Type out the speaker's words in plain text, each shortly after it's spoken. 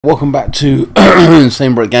Welcome back to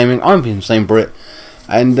INSANEBRIT Gaming. I'm the INSANEBRIT,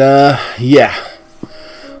 and yeah,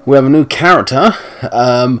 we have a new character.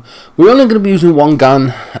 We're only going to be using one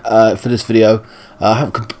gun for this video,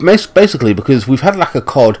 basically because we've had like a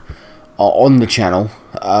COD on the channel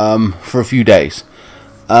for a few days.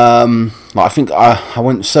 I think I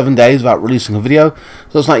went 7 days without releasing a video,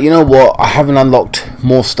 so it's like, you know what, I haven't unlocked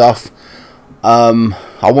more stuff.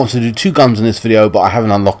 I want to do 2 guns in this video, but I haven't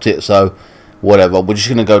unlocked it, so whatever, we're just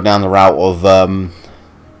going to go down the route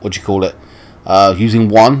of using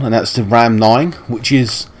one, and that's the Ram 9, which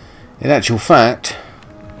is in actual fact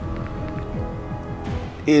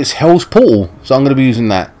is HELLS Portal, so I'm going to be using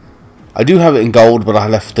that. I do have it in gold, but I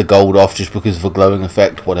left the gold off just because of the glowing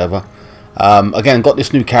effect, whatever. Again, got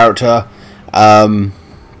this new character. Have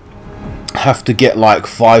to get like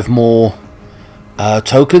 5 more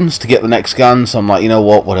tokens to get the next gun, so I'm like, you know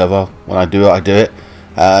what, whatever, when I do it, I do it.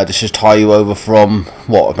 This just tie you over from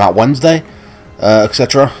what, about Wednesday,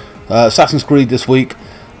 etc. Assassin's Creed this week.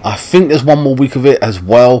 I think there's one more week of it as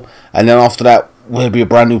well, and then after that will be a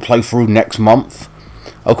brand new playthrough next month.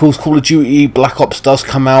 Of course, Call of Duty Black Ops does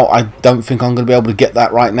come out. I don't think I'm going to be able to get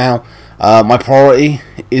that right now. My priority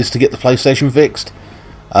is to get the PlayStation fixed.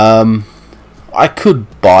 I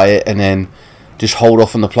could buy it and then just hold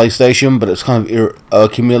off on the PlayStation, but it's kind of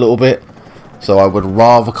irking me a little bit, so I would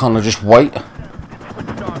rather kind of just wait.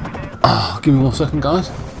 Give me 1 second, guys.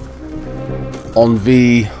 On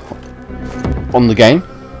the game,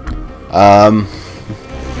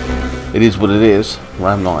 it is what it is.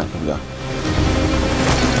 Ram 9. Here we go.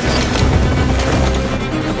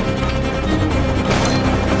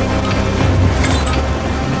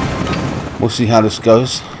 We'll see how this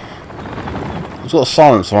goes. It's got a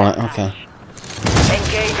silencer on it. Okay.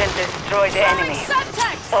 Engage and destroy the enemy.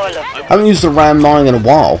 All of them. I haven't used the Ram 9 in a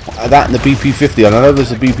while. That and the BP50. And I know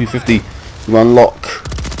there's a BP50 you unlock.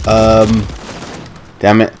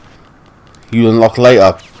 Damn it. You unlock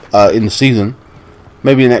later in the season.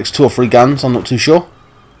 Maybe the next 2 or 3 guns. I'm not too sure.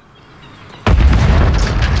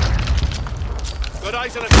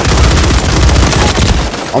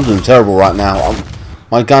 I'm doing terrible right now.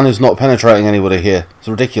 My gun is not penetrating anybody here. It's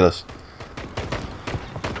ridiculous.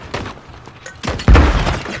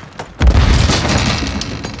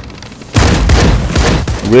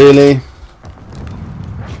 Really?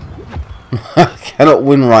 I cannot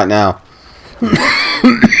win right now.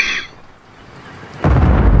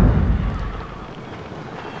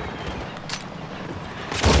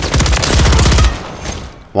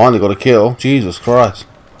 Finally got a kill. Jesus Christ.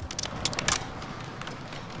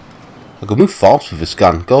 I can move fast with this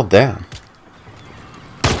gun. God damn.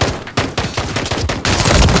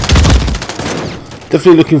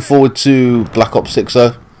 Definitely looking forward to Black Ops 6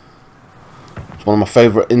 though. It's one of my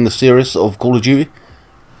favourite in the series of Call of Duty.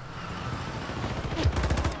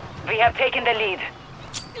 We have taken the lead.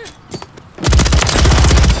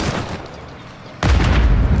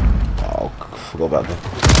 Oh, I forgot about that.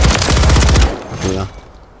 Yeah.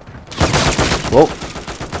 Whoa.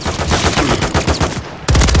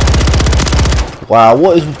 Wow,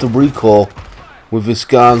 what is with the recoil with this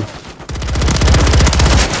gun?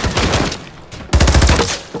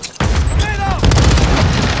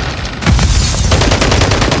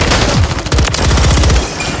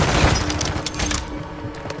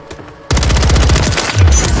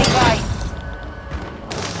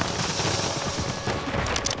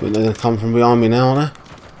 They're going to come from behind me now, aren't they?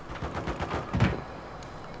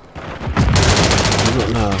 I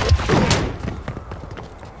don't know.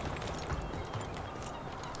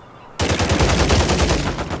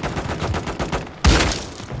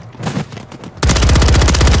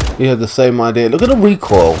 He had the same idea. Look at the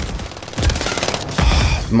recoil.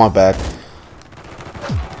 My bad.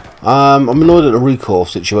 I'm annoyed at the recoil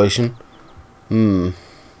situation.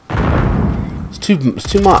 It's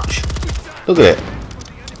too much. Look at it.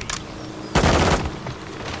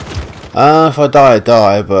 If I die, I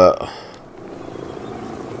die, but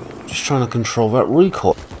just trying to control that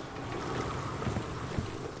recoil.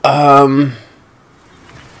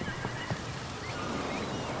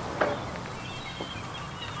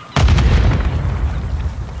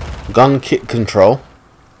 Gun kit control.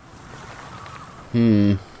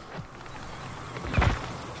 I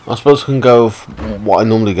suppose I can go with what I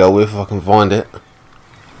normally go with if I can find it.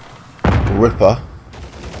 Ripper.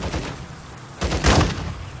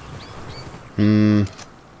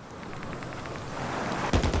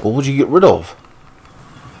 What would you get rid of?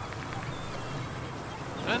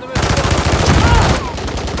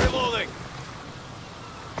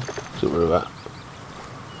 Get rid of that.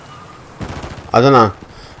 I don't know.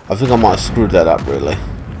 I think I might have screwed that up really.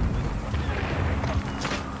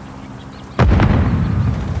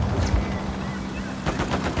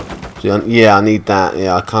 So, yeah, I need that.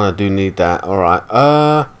 Yeah, I kind of do need that. Alright.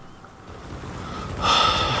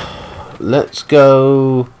 Let's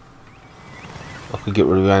go. I could get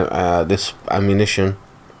rid of this ammunition.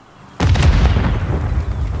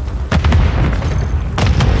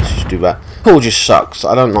 Let's just do that. Oh, it just sucks.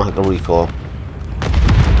 I don't like the recoil.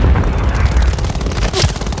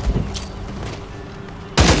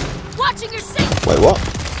 Wait, what?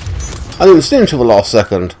 I didn't see him until the last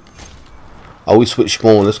second. Oh, we switched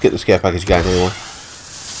spawn. Let's get the care package going anyway.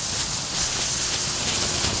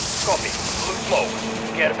 Copy. Blue smoke.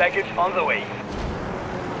 Care package on the way.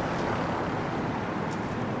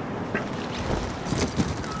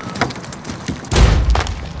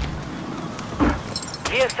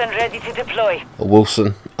 Wilson ready to deploy. A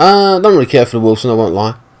Wilson. Don't really care for the Wilson, I won't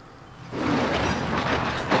lie.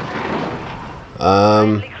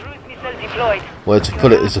 Where to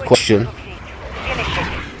put it is a question.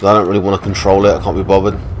 I don't really want to control it, I can't be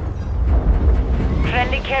bothered.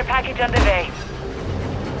 Friendly care package on the way.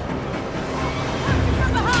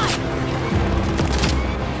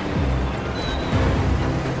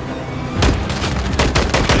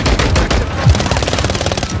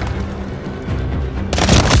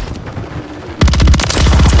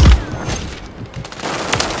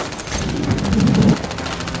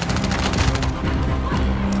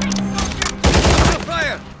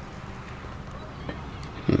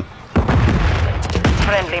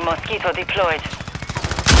 Friendly mosquito deployed.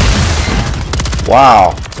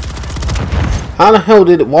 Wow. How the hell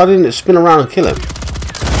did it? Why didn't it spin around and kill him?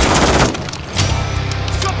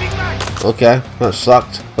 Okay, that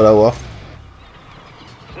sucked, but oh well.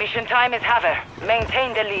 Mission time is Haver.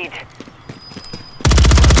 Maintain the lead.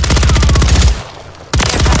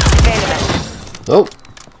 Oh.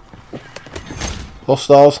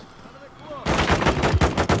 Hostiles.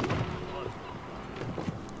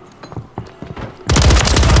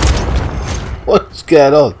 What's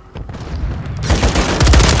going on?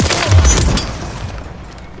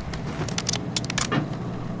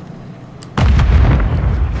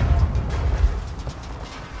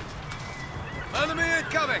 Enemy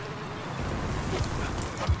incoming.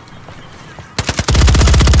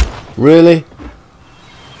 Really?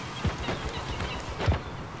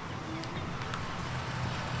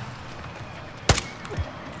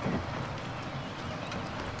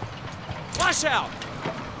 Flash out.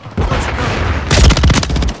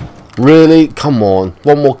 Really? Come on.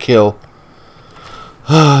 One more kill.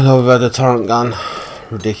 Now we've had the turret gun.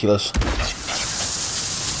 Ridiculous.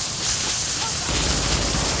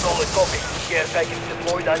 Solid copy. Care package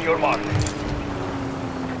deployed on your mark.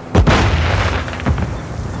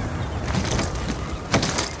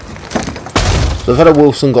 So I've had a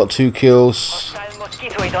Wilson, got 2 kills. Hostile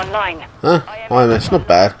mosquitoid online. Huh? IMS, not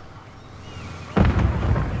bad.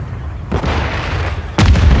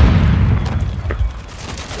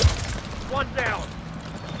 One down.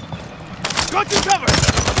 Got you covered.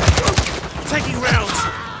 Taking rounds.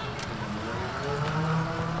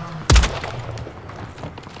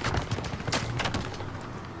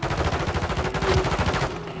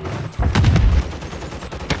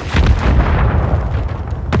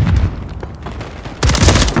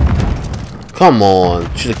 Come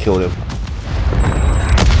on. Should have killed him.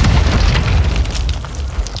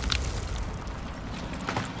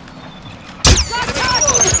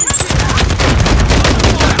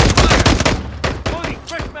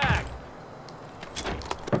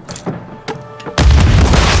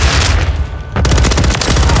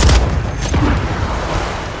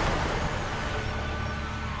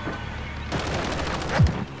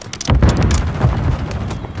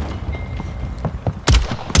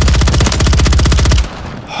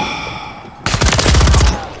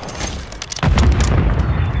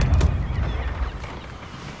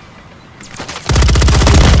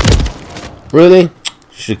 Really?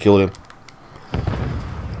 Should have killed him.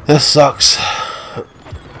 That sucks.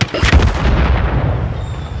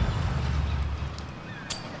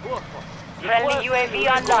 Friendly UAV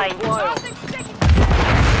online.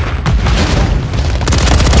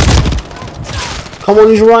 Come on,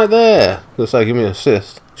 he's right there. Looks like give me an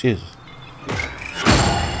assist. Jesus.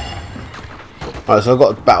 Alright, so I've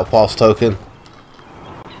got a battle pass token.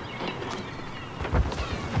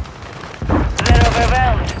 They're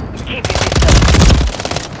overwhelmed. Keep it distant.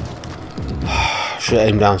 Should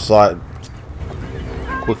aim down sight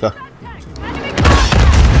quicker.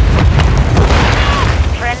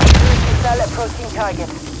 Friendly cruise missile approaching target.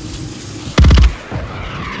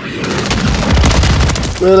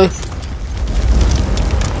 Really?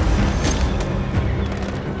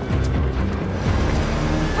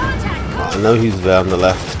 I know he's there on the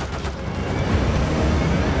left.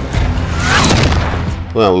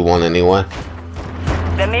 Well, we won anyway.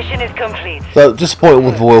 The mission is complete. So disappointing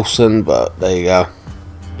with Wilson, but there you go.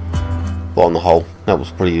 But on the whole, that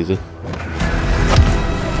was pretty easy.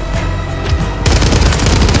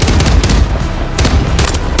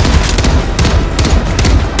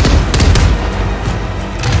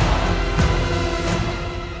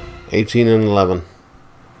 $18 and $11.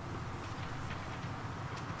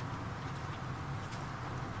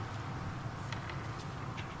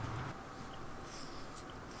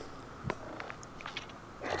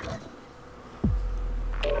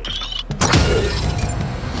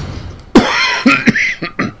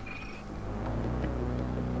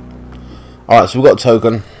 Alright, so we've got a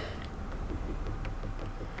token.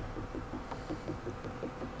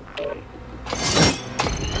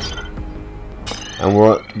 And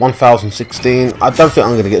we're at 1016. I don't think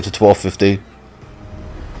I'm going to get to 1250.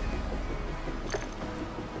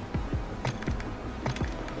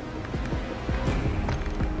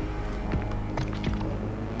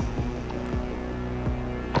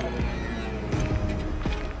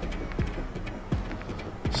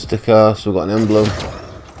 Sticker, so we've got an emblem.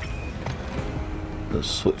 Let's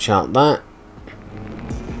switch out that.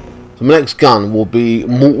 So my next gun will be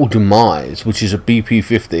Mortal Demise, which is a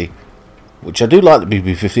BP-50. Which I do like the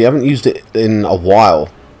BP-50. I haven't used it in a while.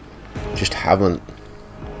 Just haven't.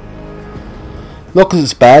 Not because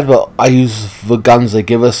it's bad, but I use the guns they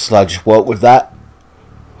give us, so I just work with that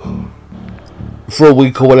for a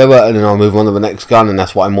week or whatever, and then I'll move on to the next gun, and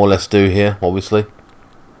that's what I more or less do here, obviously.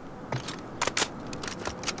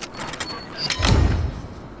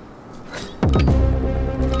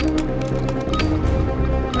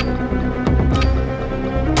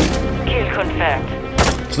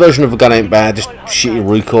 This version of the gun ain't bad, just shitty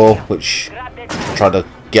recoil, which I try to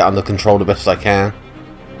get under control the best I can.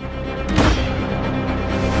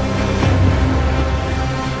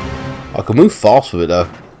 I can move fast with it though.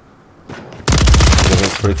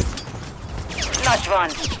 It's pretty good. Not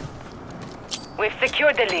one. We've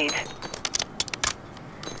secured the lead.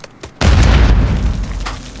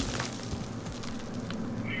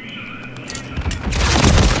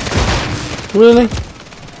 Really?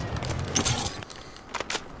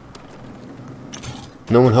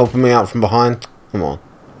 No one helping me out from behind? Come on.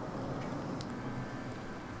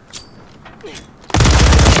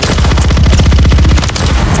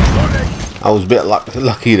 I was a bit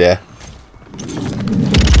lucky there.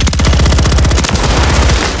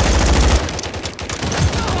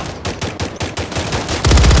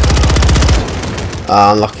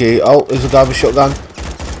 Unlucky. Oh, there's a guy with a shotgun.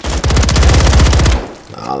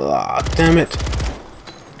 Ah, damn it.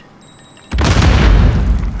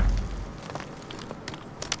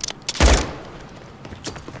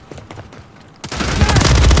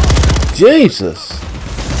 Jesus!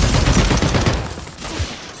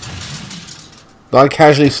 Guy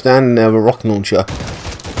casually standing there with a rocket launcher.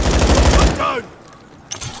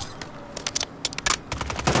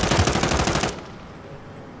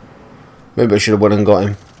 Maybe I should have went and got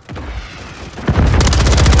him.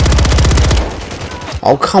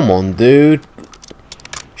 Oh, come on, dude.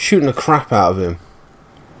 Shooting the crap out of him.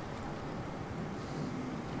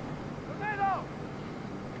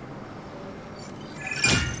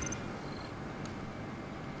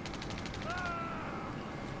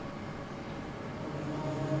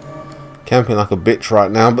 Camping like a bitch right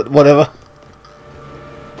now, but whatever.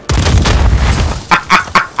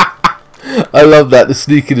 I love that, the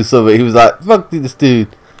sneakiness of it. He was like, fuck this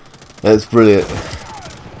dude. That's brilliant.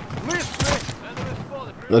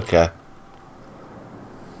 Okay.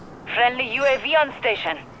 Friendly UAV on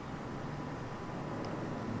station.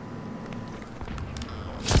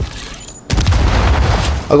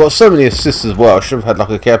 I got so many assists as well. I should have had like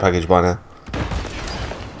a care package by now.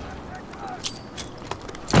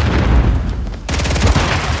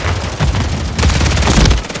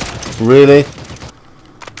 Really?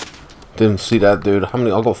 Didn't see that, dude. How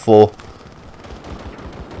many? I got 4.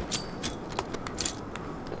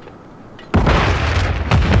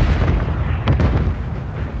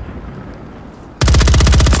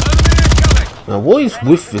 Now, what is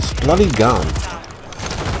with this bloody gun?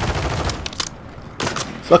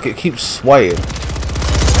 It's like it keeps swaying.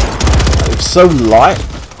 It's so light.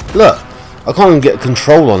 Look, I can't even get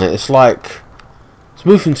control on it. It's like it's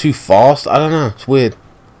moving too fast. I don't know. It's weird.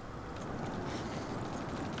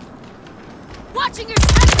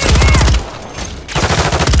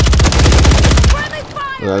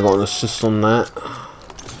 Yeah, I got an assist on that.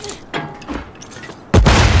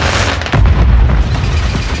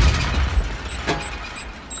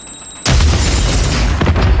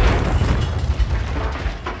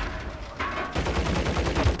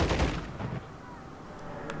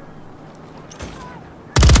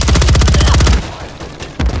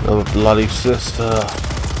 Oh, bloody sister.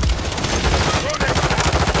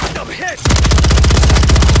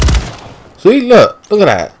 See, look at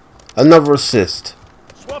that. Another assist.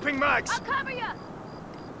 Swapping mags. I'll cover you.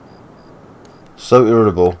 So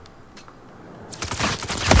irritable.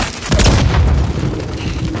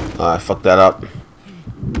 Alright, fuck that up.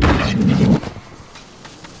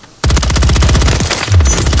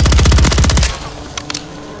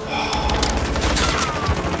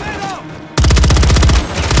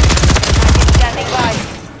 Standing by.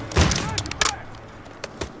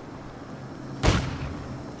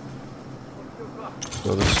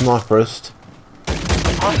 Well, the sniperist.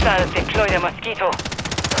 Hostiles deploy the mosquito.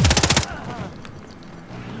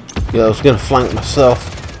 Yeah, I was gonna flank myself.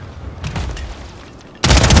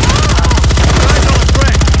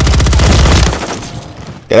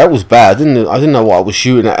 Yeah, that was bad. I didn't know what I was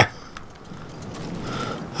shooting at.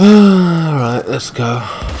 Alright, let's go.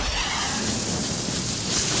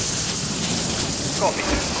 Copy.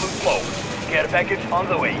 Blue smoke. Care package on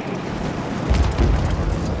the way.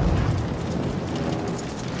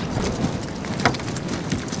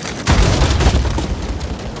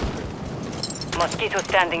 Mosquito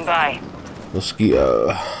standing by.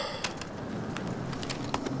 Mosquito.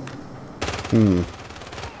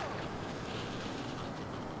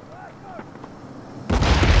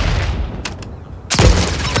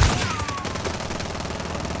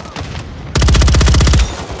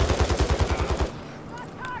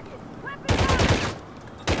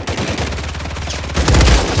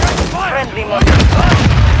 Friendly mosquito.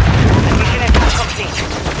 Mission is half complete.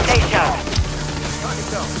 Stay sharp.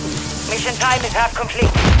 Mission time is half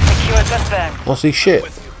complete. Secure gunburn. I see shit.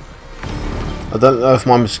 I don't know if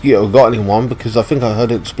my mosquito got anyone because I think I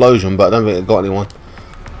heard an explosion, but I don't think it got anyone.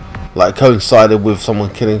 Like, it coincided with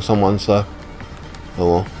someone killing someone, so.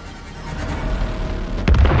 Oh well.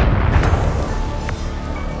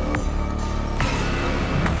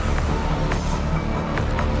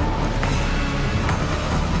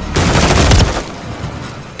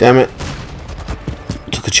 Damn it.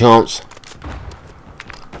 Took a chance.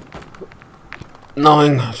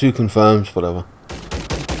 Knowing, 2 confirms, whatever.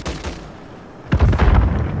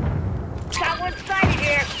 Someone sighted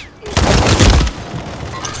here.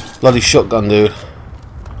 Bloody shotgun, dude.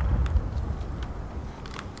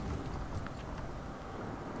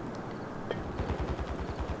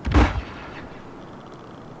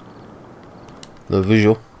 No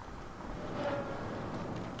visual.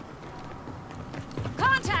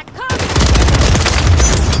 Contact.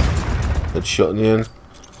 Head shot in the end.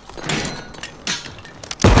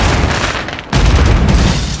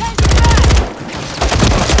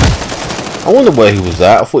 I wonder where he was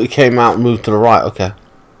at. I thought he came out and moved to the right. Okay.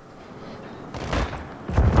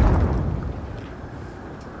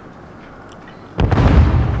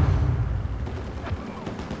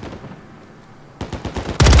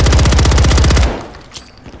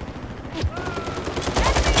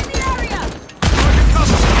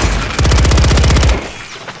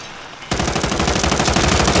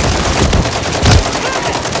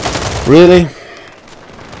 Really?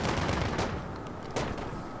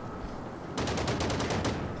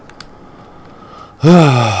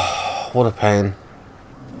 What a pain.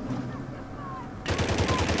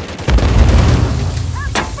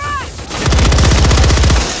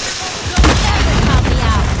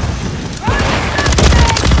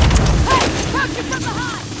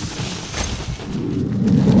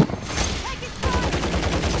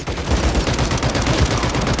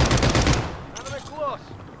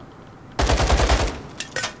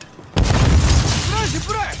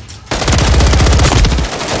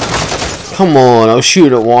 Come on, I was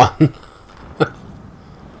shooting at one.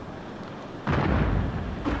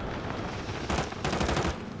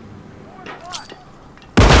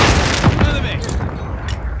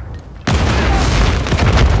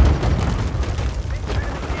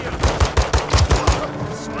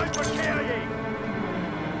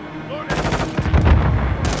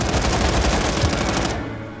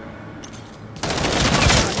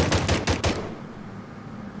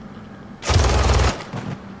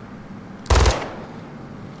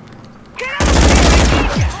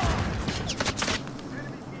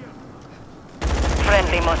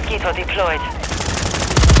 Friendly mosquito deployed.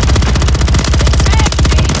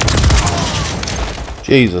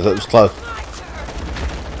 Jesus, that was close.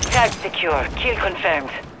 Tag secure. Kill confirmed.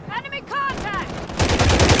 Enemy contact.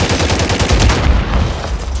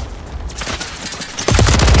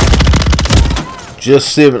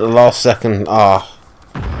 Just see him at the last second. Ah,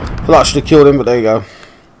 I feel like I should have killed him, but there you go.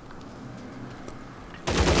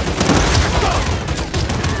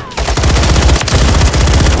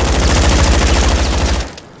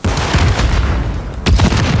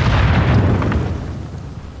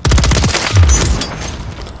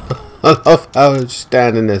 I love how it's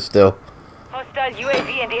standing there still. Hostile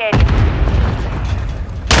UAV in the area.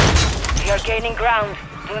 We are gaining ground.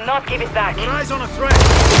 Do not give it back. Eyes on a threat.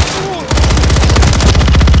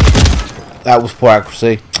 That was poor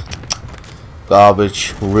accuracy.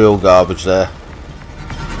 Garbage. Real garbage there.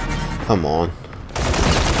 Come on.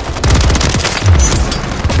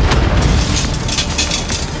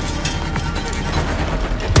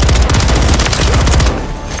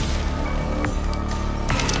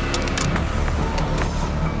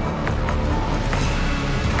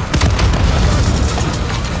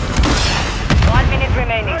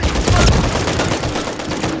 Remaining.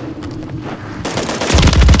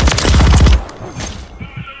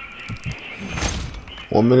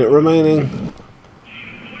 1 minute remaining.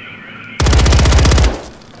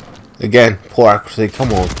 Again, poor accuracy.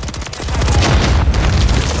 Come on.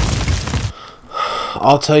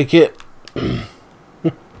 I'll take it.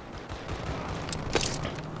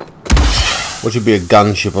 What should be a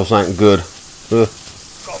gunship or something good? Ugh,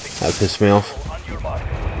 that pissed me off.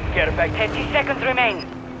 Get it back. 30 seconds remain.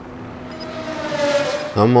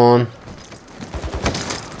 Come on.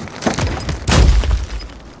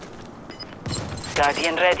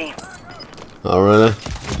 Guardian ready. Oh really?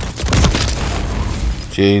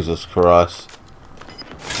 Jesus Christ.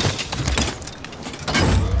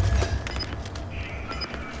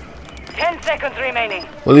 Seconds remaining.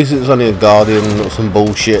 Well, at least it's only a Guardian, not some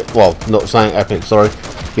bullshit. Well, not saying epic, sorry.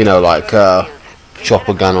 You know, like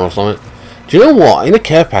chopper gunner or something. Do you know what? In a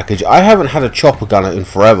care package, I haven't had a chopper gunner in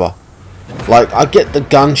forever. Like, I get the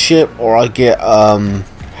gunship or I get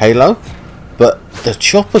Halo, but the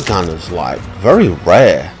chopper gunner's like very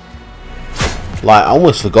rare. Like, I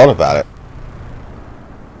almost forgot about it.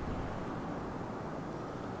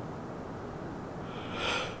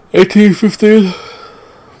 $18.15.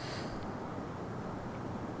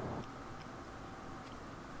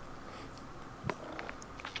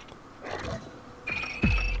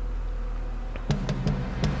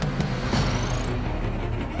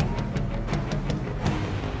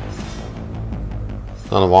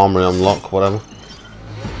 Kind of armory unlock, whatever.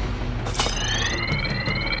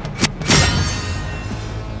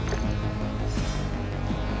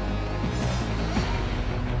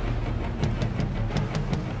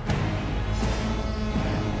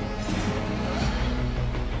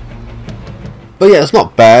 But yeah, it's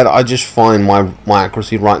not bad. I just find my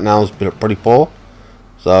accuracy right now is pretty poor.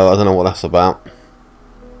 So I don't know what that's about.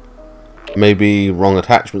 Maybe wrong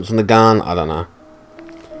attachments on the gun. I don't know.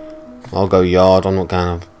 I'll go yard. I'm not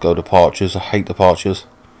going to go departures. I hate departures.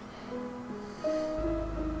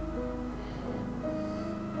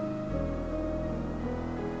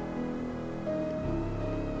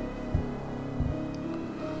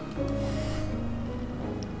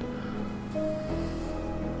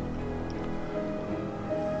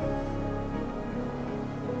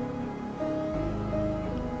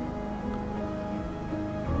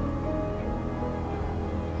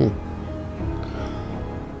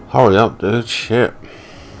 Hurry up, dude. Shit.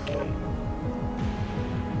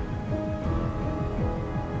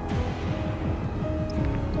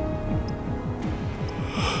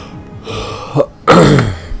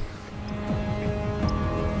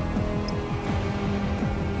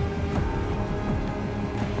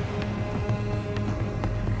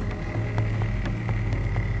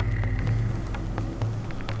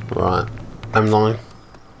 Right. M9.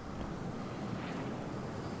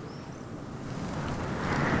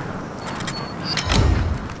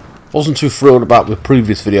 Wasn't too thrilled about the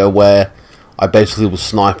previous video where I basically was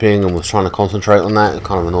sniping and was trying to concentrate on that. It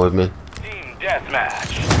kind of annoyed me. Team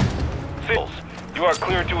deathmatch. Seals, you are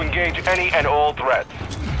cleared to engage any and all threats.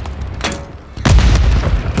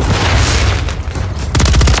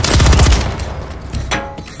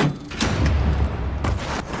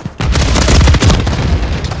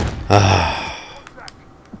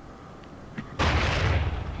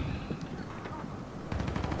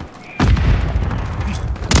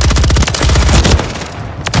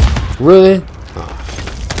 Really?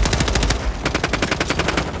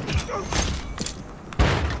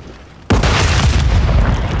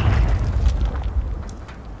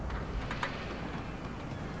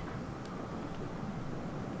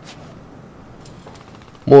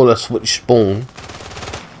 More or less switch spawn.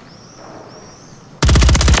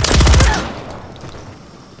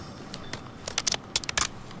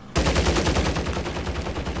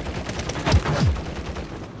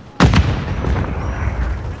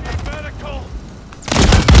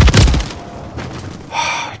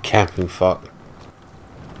 Camping fuck.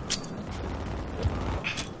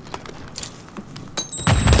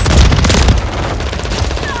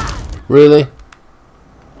 Really?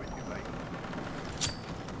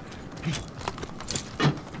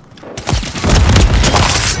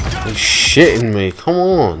 shitting me? Come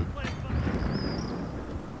on.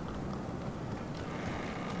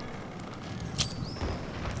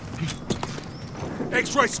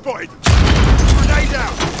 X-ray spotted. Grenade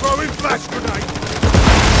out. Throwing flash grenade.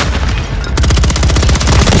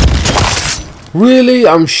 Really?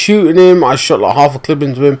 I'm shooting him. I shot like half a clip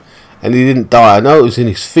into him and he didn't die. I know it was in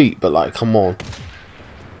his feet, but like, come on.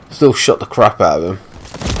 Still shot the crap out of him.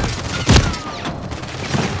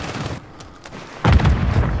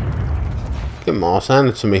 Get my ass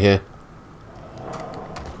handed to me here.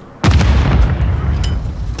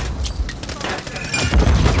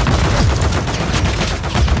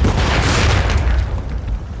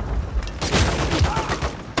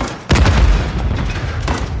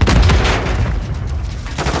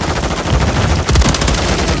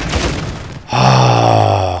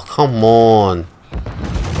 Ah, come on.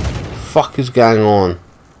 Fuck is going on?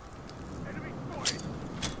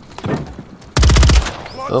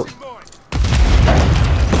 Oh.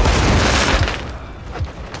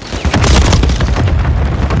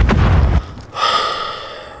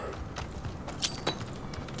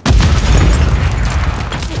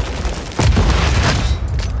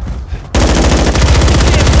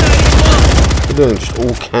 They're doing just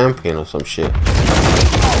all camping or some shit.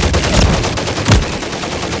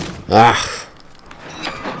 Ah.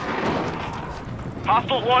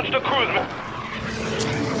 Hostiles launched a cruise missile.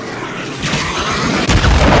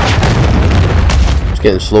 It's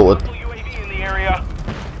getting slaughtered. UAV in the area.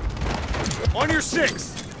 On your 6.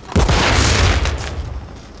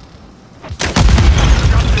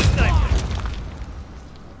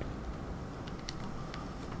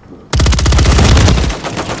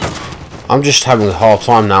 I'm just having a hard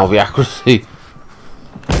time now with the accuracy.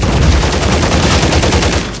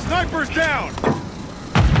 Sniper's down.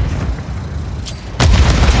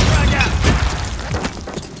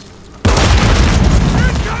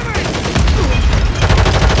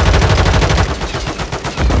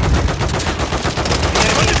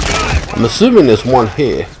 I'm assuming there's one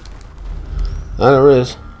here. Oh, there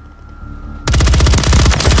is.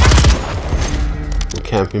 You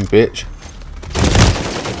camping bitch.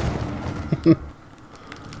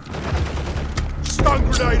 Stun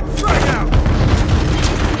grenade. Frag out.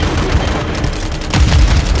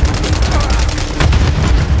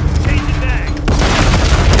 Changing mag.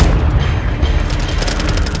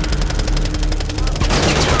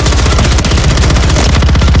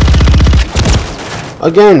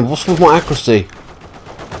 Again, what's with my accuracy?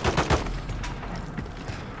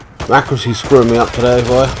 My accuracy's screwing me up today,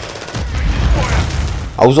 boy.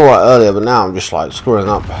 I was alright earlier, but now I'm just like screwing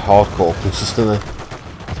up hardcore consistently.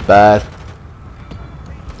 It's bad.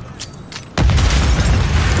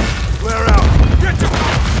 Flare out. Get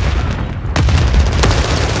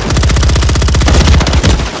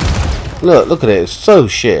your Look at it, it's so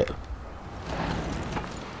shit.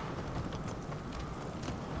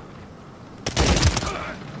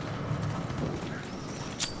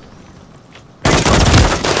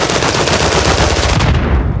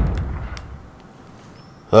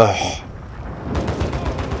 Ugh.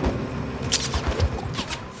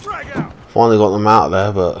 frag out. Finally got them out of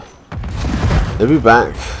there, but they'll be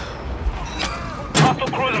back. Hostile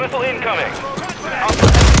cruise missile incoming.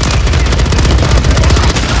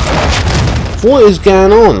 What is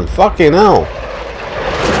going on? Fucking hell.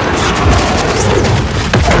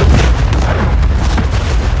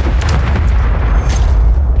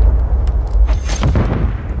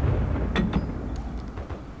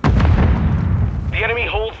 The enemy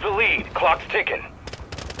holds the lead. Clock's ticking.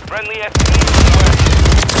 Friendly FP.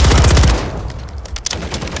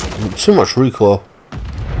 Too much recoil.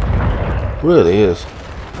 Really is.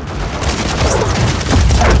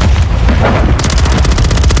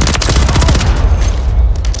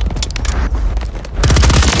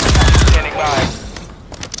 Standing by.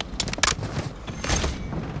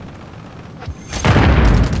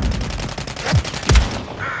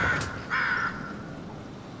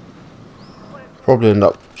 Probably end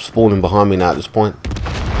up spawning behind me now at this point.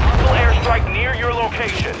 Hostile airstrike near your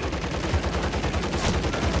location.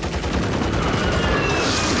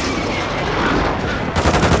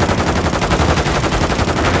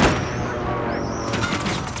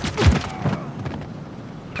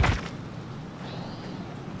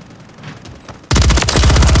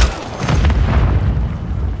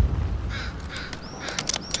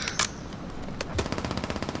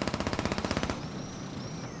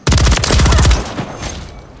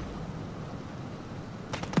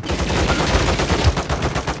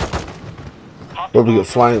 Probably get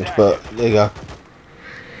flanked, but there you go.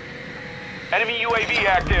 Enemy UAV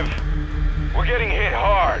active. We're getting hit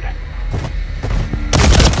hard.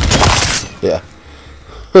 Yeah.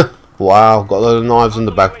 Wow, got a load of knives in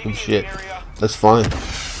the back of shit. That's fine.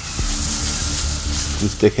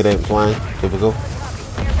 This dickhead ain't playing. Typical.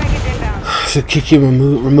 Should kick him and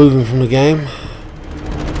remove him from the game.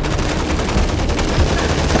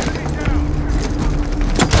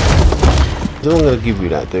 I'm gonna give you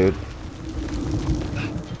that, dude.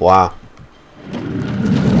 Wow.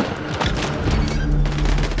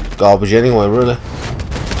 Garbage anyway, really.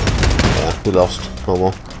 Yeah, we lost. Oh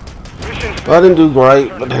well. Well, I didn't do great,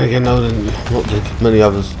 but then again, no, not did many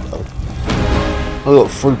others. I got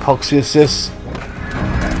 3 proxy assists.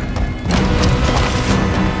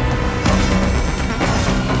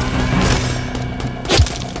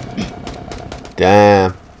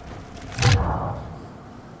 Damn.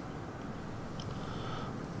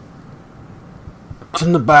 It's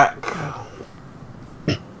in the back.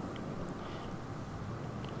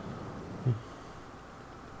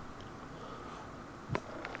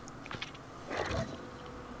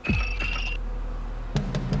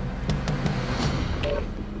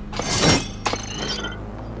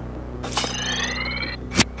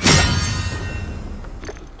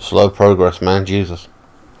 Slow progress, man. Jesus.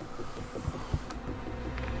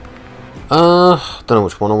 Don't know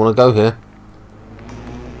which one I want to go here.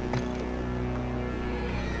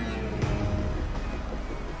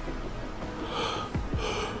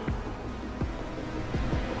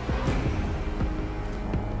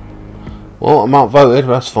 Well, I'm outvoted,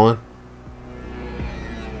 but that's fine.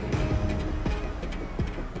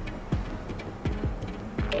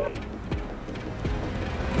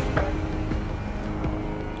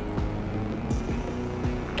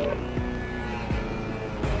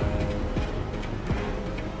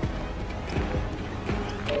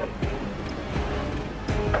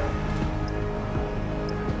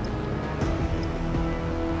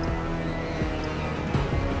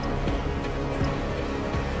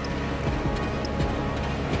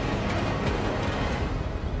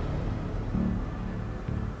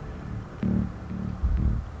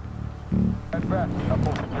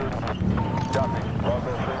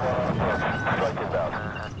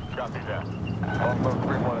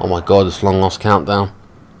 Oh my god, this long lost countdown.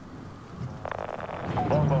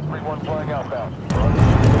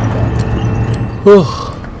 Whew.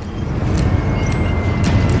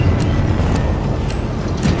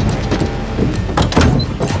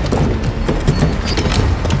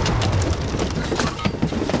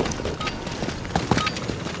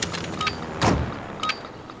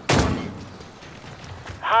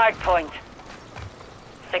 Hard point.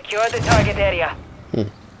 Secure the target area.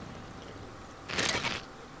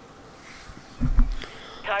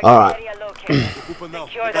 Target Alright. area located.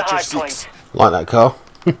 Secure the hard point. Like that car.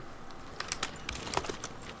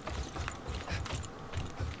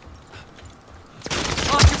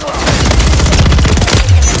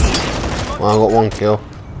 Well, I got 1 kill.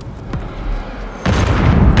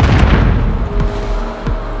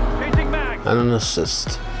 And an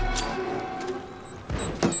assist.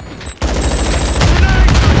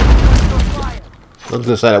 I was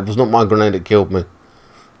going to say, that was not my grenade that killed me.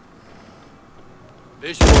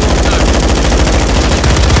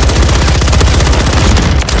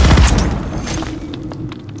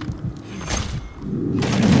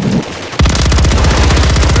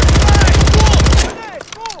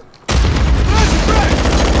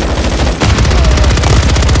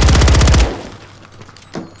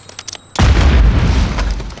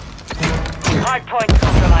 Hard point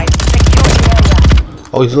compromised. Secure the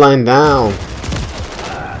area. Oh, he's laying down.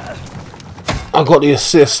 I got the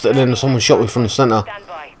assist and then someone shot me from the centre. Stand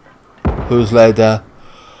by. Who was laid there?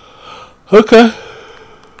 Okay.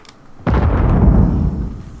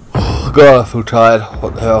 Oh god, I feel tired.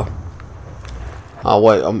 What the hell? Oh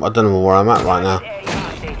wait, I don't know where I'm at right now. Area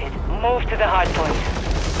updated. Move to the hard point.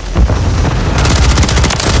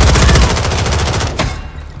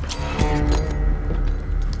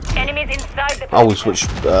 Enemies inside the Oh, we switched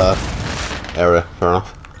area. Fair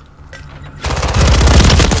enough.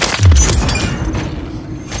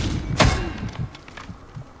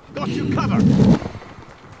 Got you covered.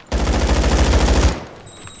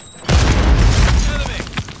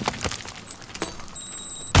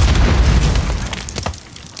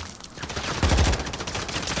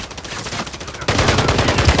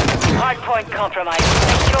 hard point compromised.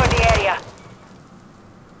 Secure the area.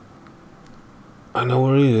 I know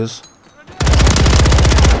where he is.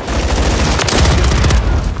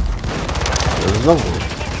 There's another one.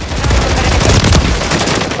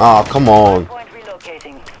 Oh, come on. Point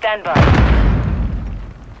relocating. Stand by.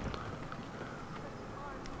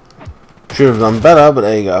 Should have done better, but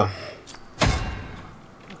there you go.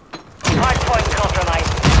 Hard point compromised.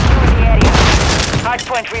 Secure the area. Hard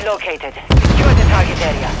point relocated. Secure the target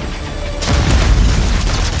area.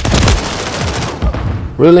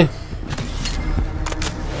 Really?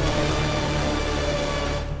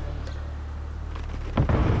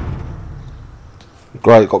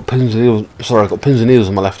 Great, got pins and needles. Sorry, got pins and needles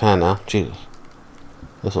on my left hand now. Jesus,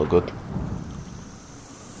 that's not good.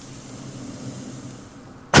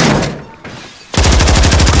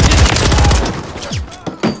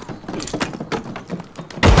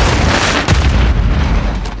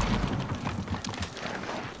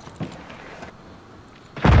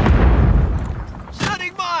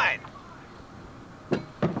 Setting mine!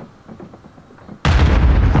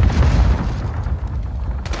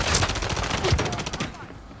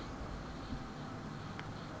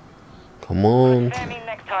 Come on. Confirming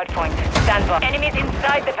next hard point. Stand by. Enemies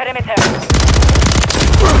inside the perimeter.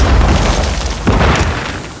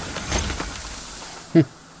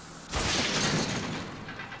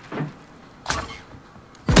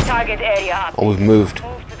 Target area up. Oh, we've moved.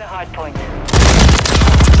 Move to the hard point.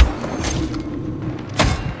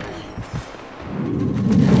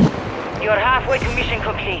 You're halfway to mission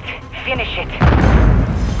complete. Finish it.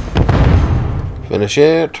 Finish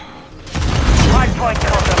it. Hard point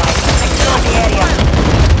compromised. Secure the area.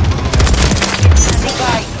 Standing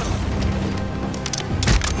by.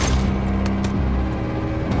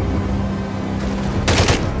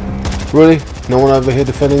 Really? No one over here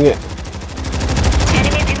defending it?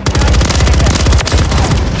 Enemies inside the perimeter.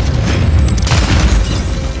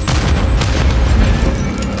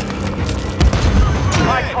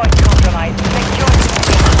 Hard point compromised. Secure the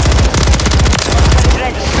area.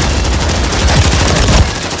 Ready.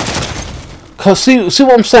 Cause see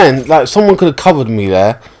what I'm saying? Like, someone could have covered me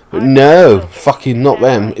there, but no, fucking not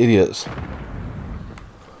them, idiots.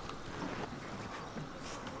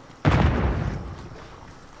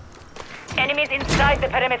 Enemies inside the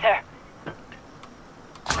perimeter.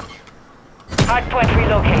 Hard point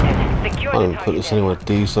relocated. Secure I the didn't put target this area. anywhere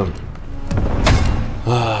decent.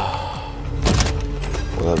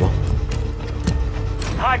 Whatever.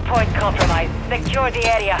 Hard point compromised. Secure the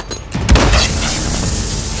area.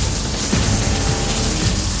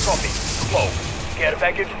 Copy. Flow. Care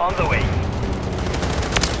package on the way.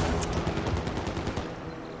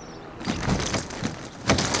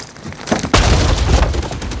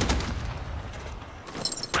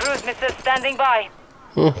 Cruise missile standing by.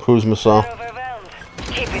 Oh, cruise missile. Overwhelmed.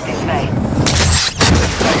 Keep it this way.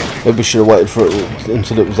 Maybe should have waited for it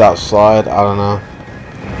until it was outside. I don't know.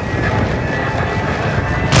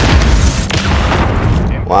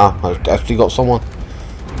 Wow, I actually got someone.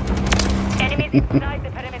 Enemies inside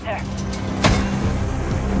the perimeter.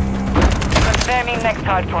 Confirming next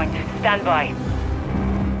hard point. Stand by.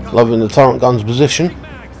 Loving the turret gun's position.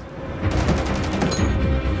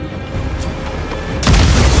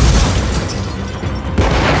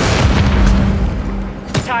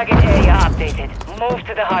 Target area updated. Move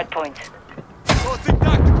to the hard point. Tossing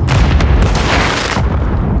tactical.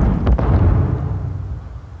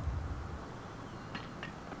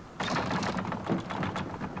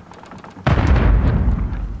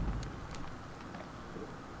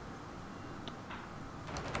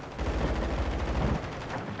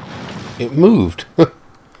 It moved.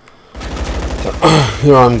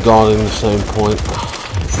 Here I'm guarding the same point.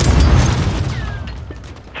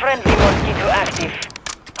 Friendly mosquito active.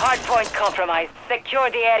 Hard point compromised. Secure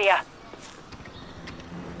the area.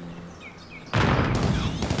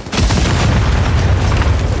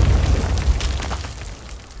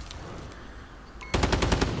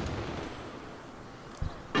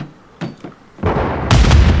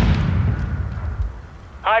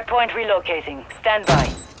 Hard point relocating. Stand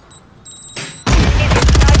by.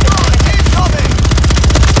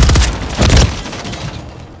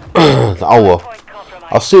 Oh well.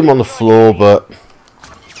 I see him on the floor, but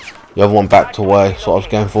the other one backed away. That's what I was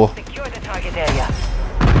going for. Secure the target area.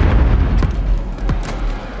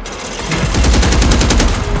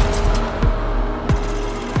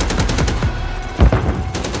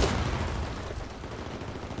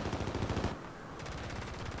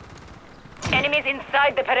 Enemies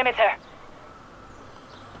inside the perimeter.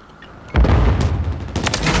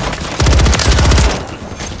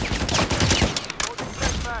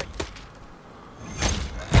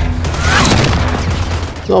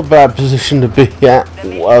 Not a bad position to be at.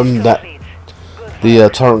 The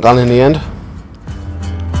turret gun in the end.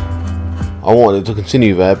 I wanted it to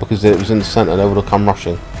continue there because it was in the centre. They would have come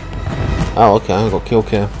rushing. Oh, okay. I got kill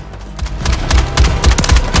here.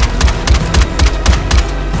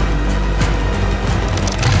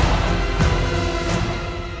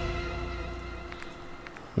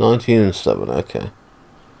 $19-7. Okay.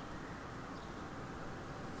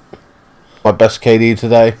 My best KD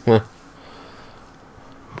today.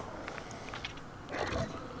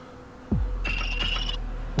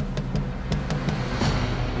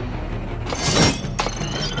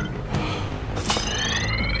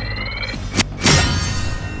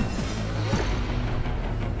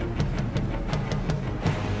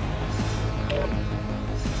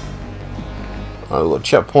 Alright, we've got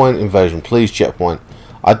checkpoint, invasion. Please, checkpoint.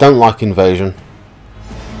 I don't like invasion.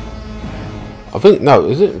 I think, no,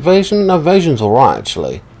 is it invasion? No, invasion's alright,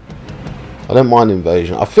 actually. I don't mind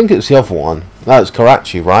invasion. I think it's the other one. No, it's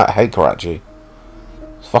Karachi, right? I hate Karachi.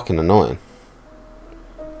 It's fucking annoying.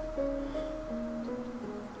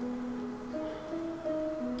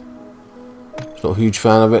 Not a huge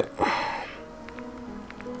fan of it.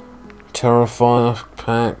 Terrifier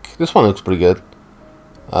pack. This one looks pretty good.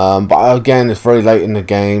 But again, it's very late in the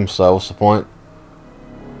game, so what's the point?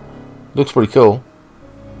 Looks pretty cool.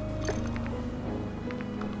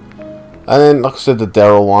 And then, like I said, the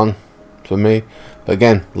Daryl one for me. But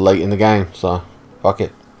again, late in the game, so fuck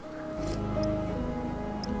it.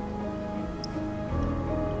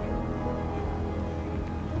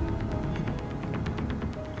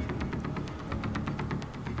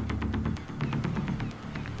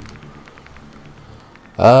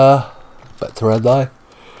 Back to red eye.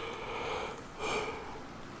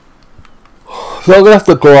 So I'm gonna have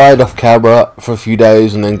to grind off camera for a few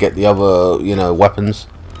days and then get the other, you know, weapons.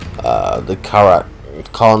 The Car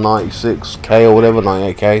 96K or whatever,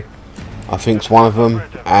 98K, I think's one of them,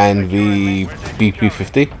 and the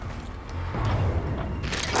BP-50.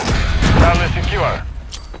 Charlie secure.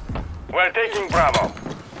 We're taking Bravo.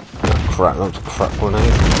 Crap, that's a crap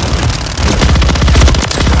grenade.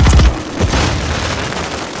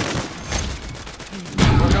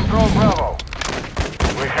 We control Bravo.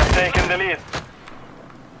 We have taken the lead.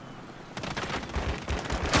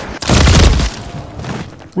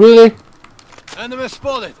 Really? Enemy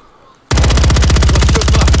spotted. What's your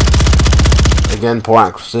plan? Again, poor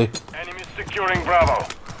accuracy. Enemies securing Bravo.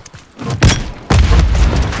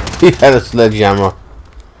 He had a sledgehammer.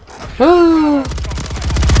 Ah.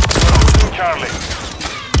 Charlie.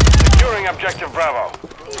 Securing objective Bravo.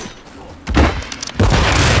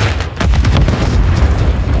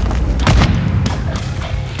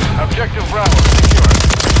 Objective Bravo secure.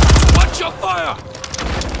 Watch your fire!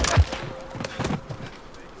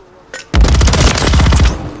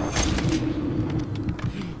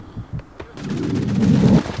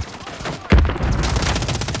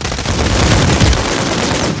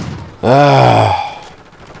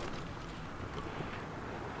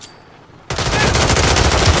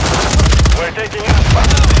 We're taking Alpha.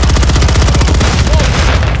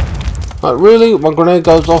 Like, really? My grenade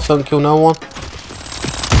goes off, don't kill no one?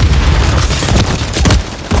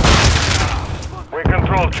 We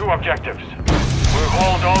control 2 objectives. We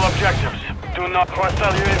hold all objectives. Do not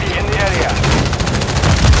hostile UAV in the area.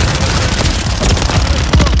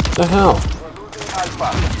 The hell? We're losing Alpha.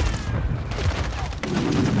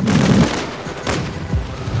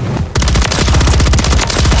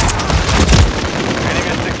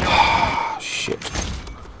 Shit.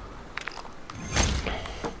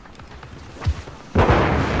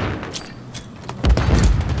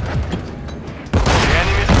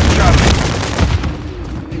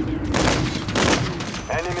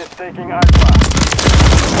 Enemy is taking Alpha.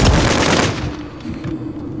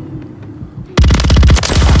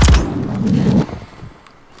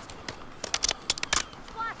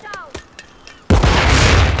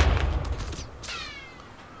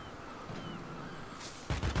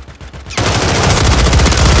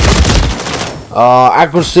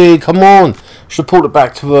 Accuracy, come on! Should have pulled it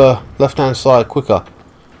back to the left hand side quicker.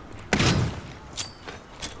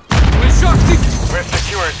 We shot it! We're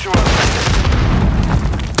secure 2 objectives.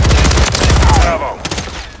 Bravo.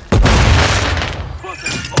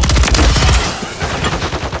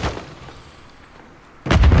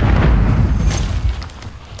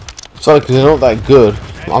 Sorry, because they're not that good.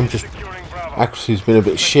 I'm just... Securing Bravo. Accuracy's been a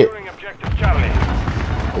bit shit Securing objective Charlie.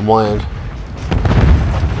 on my end.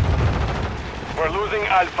 We're losing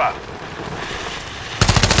Alpha.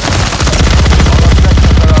 All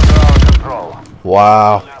objectives are under our control.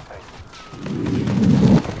 Wow.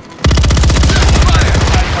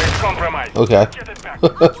 Alpha is compromised. Okay. Get it back.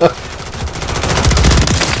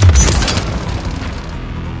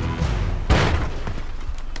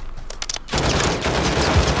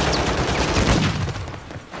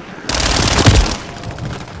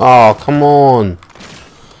 Oh, come on.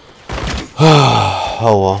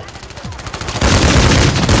 Oh well.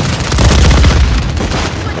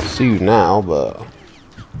 I see you now, but...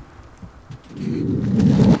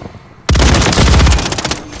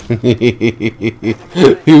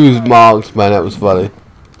 He was marked, man, that was funny.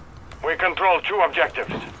 We control 2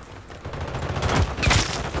 objectives.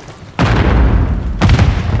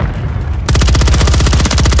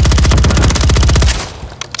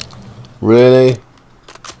 Really?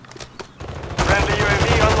 Friendly UAV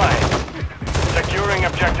online. Securing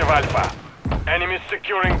objective Alpha. Enemies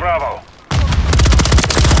securing Bravo.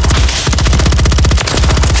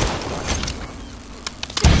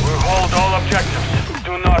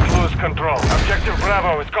 control. Objective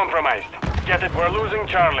Bravo is compromised. Get it, we're losing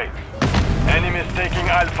Charlie. Enemies taking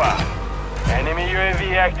Alpha. Enemy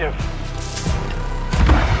UAV active.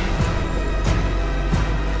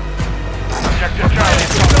 Objective Charlie is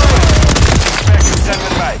compromised. Package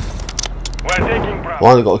standing by. We're taking Bravo.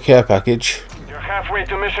 Finally got a care package. You're halfway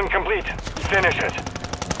to mission complete. Finish it.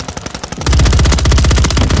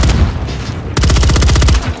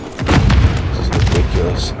 This is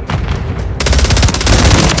ridiculous.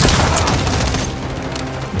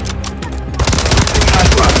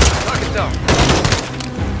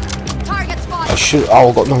 I should. Oh,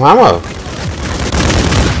 I've got no ammo.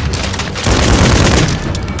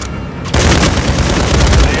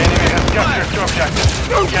 The enemy has captured two objectives.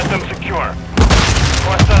 Get them secure.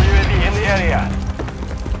 Hostile UAV in the area.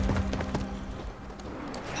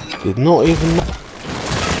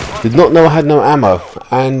 Did not know I had no ammo,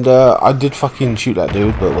 and I did fucking shoot that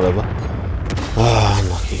dude, but whatever. Ah,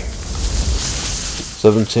 unlucky.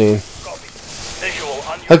 17.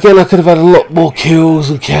 Again, I could have had a lot more kills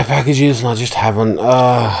and care packages, and I just haven't.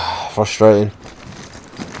 Frustrating.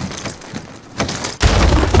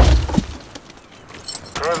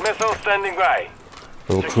 Cruise missile standing by.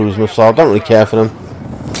 Little cruise missile. I don't really care for them.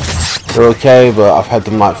 They're okay, but I've had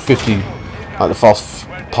them like 50, like the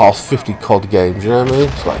past 50 COD games. You know what I mean?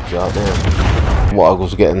 It's like, god damn. What I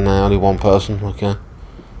was getting now, only one person. Okay,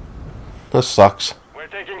 that sucks. We're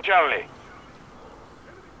taking Charlie.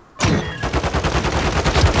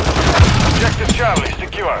 Objective Charlie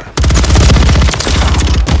secure.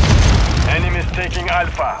 Enemies taking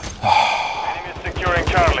Alpha. Enemies securing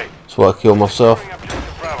Charlie. That's why I killed myself.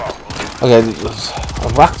 Objective Bravo. Okay, there's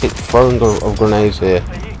erratic throwing of grenades here.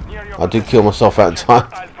 I did kill myself that time.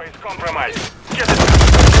 Alpha is compromised. Get it.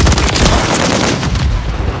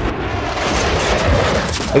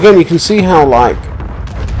 Again, you can see how like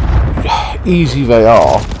easy they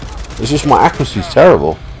are. It's just my accuracy is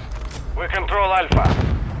terrible. We control Alpha.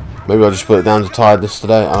 Maybe I'll just put it down to tiredness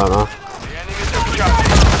today. I don't know. The enemy took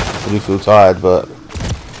Charlie. I do feel tired, but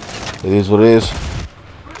it is what it is.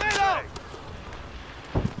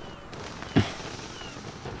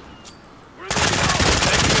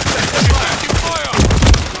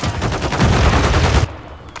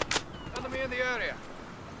 Enemy in the area.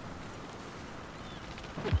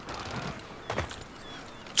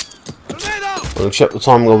 I'm going to check the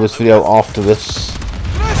timing of this video after this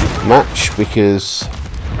match, because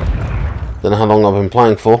I don't know how long I've been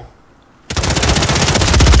playing for.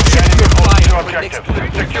 The enemy holds two objectives.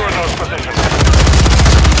 Secure those positions.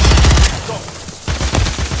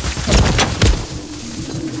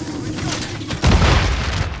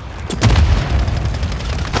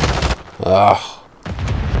 I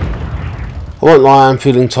won't lie, I'm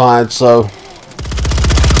feeling tired, so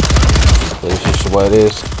it's just the way it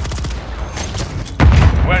is.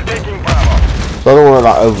 We're taking Bravo. So I don't want to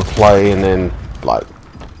like overplay and then like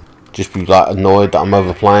just be like annoyed that I'm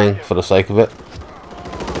overplaying for the sake of it.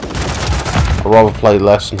 I'd rather play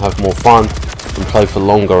less and have more fun than play for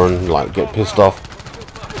longer and like get pissed off.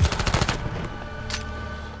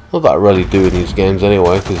 Not that I really do in these games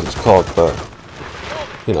anyway, because it's COD, but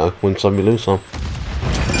you know, win some you lose some.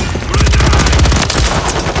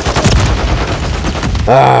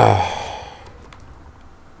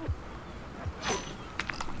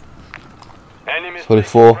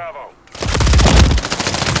 24.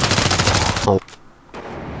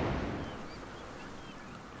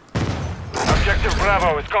 Objective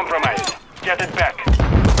Bravo is compromised. Get it back.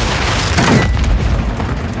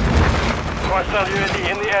 Hostile UAV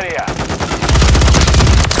in the area.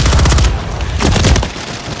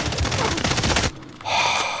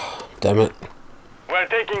 Damn it. We're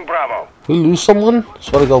taking Bravo. We lose someone?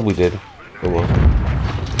 Swear to God we did. Come on.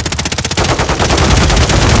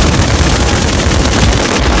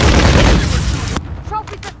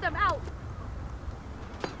 Trophy system out.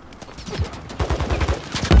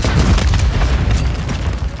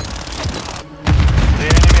 The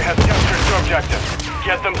enemy has captured two objectives.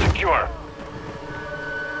 Get them secure.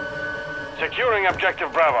 Securing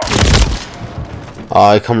objective Bravo.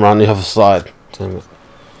 I come around the other side. Damn it.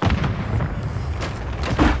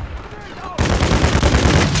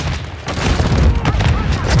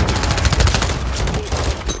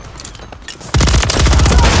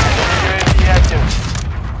 UAV active.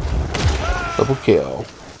 Double kill.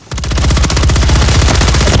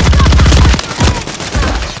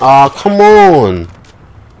 Ah, come on!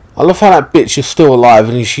 I love how that bitch is still alive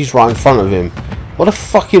and she's right in front of him. What a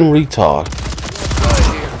fucking retard.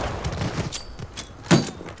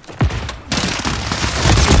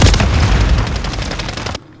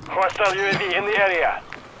 Hostile UAV in the area.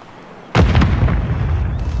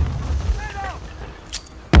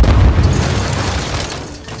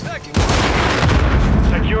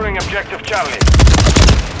 Securing objective Charlie.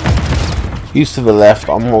 Used to the left.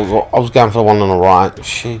 I was going for the one on the right.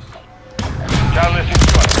 Shit. Charlie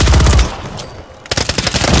secure.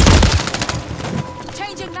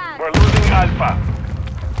 Changing mag. We're losing Alpha.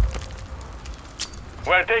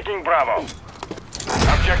 We're taking Bravo.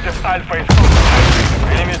 Objective Alpha is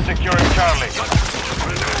compromised. Enemy is securing Charlie.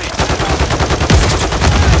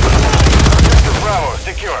 Objective Bravo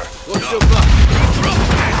secure.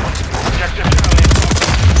 Objective Charlie.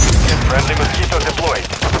 Friendly mosquito deployed.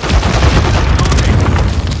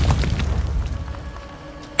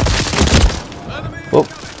 Oh.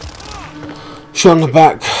 Shot in the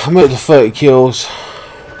back. I made the 30 kills.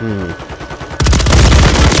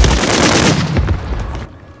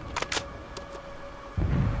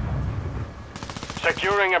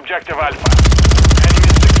 Securing objective Alpha.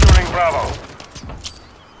 Enemy securing Bravo.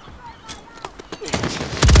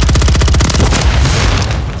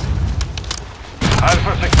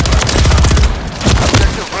 Alpha secure.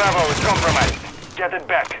 Objective Bravo is compromised. Get it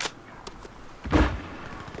back.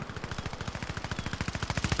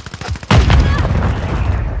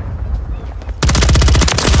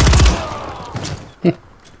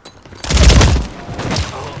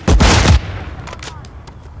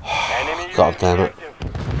 God damn it.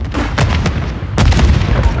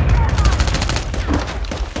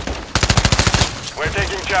 We're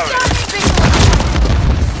taking Charlie.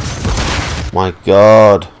 My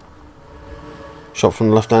God. Shot from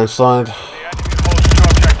the left hand side. The enemy holds two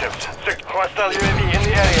objectives. Hostile UAV in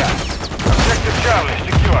the area. Objective Charlie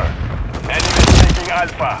secure. Enemy taking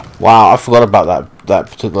Alpha. Wow, I forgot about that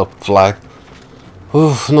particular flag.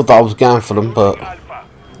 Oof, not that I was going for them, but Alpha.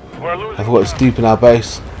 We're losing. I forgot it's deep in our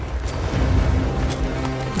base.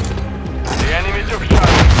 The enemy took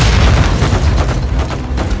Charlie.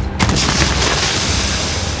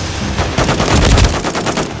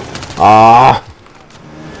 Ah.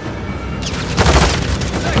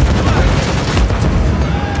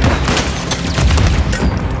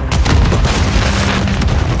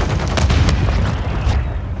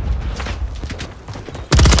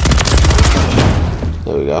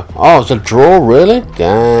 There we go. Oh, it's a draw, really?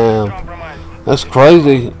 Damn. That's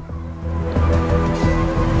crazy.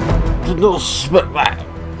 Did not expect that.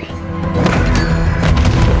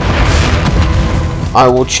 I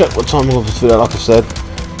will check what time of this video, like I said,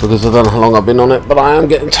 because I don't know how long I've been on it, but I am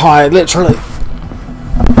getting tired, literally.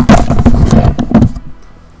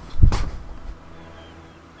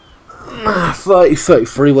 Nah, 30,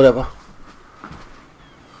 33, whatever.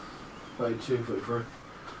 32, 33.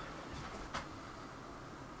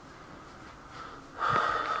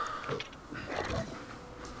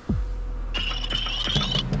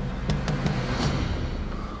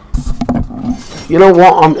 You know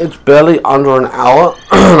what? It's barely under an hour.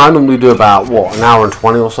 I normally do about, what, an hour and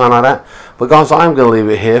 20 or something like that. But guys, I'm going to leave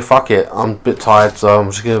it here. Fuck it. I'm a bit tired, so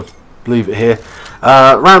I'm just going to leave it here.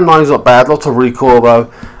 Round 9's not bad. Lots of recoil,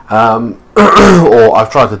 though. Or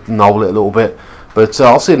I've tried to null it a little bit. But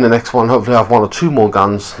I'll see you in the next one. Hopefully I have one or two more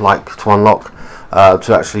guns, like, to unlock,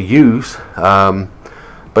 to actually use.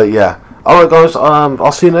 But yeah. Alright, guys.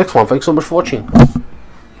 I'll see you in the next one. Thanks so much for watching.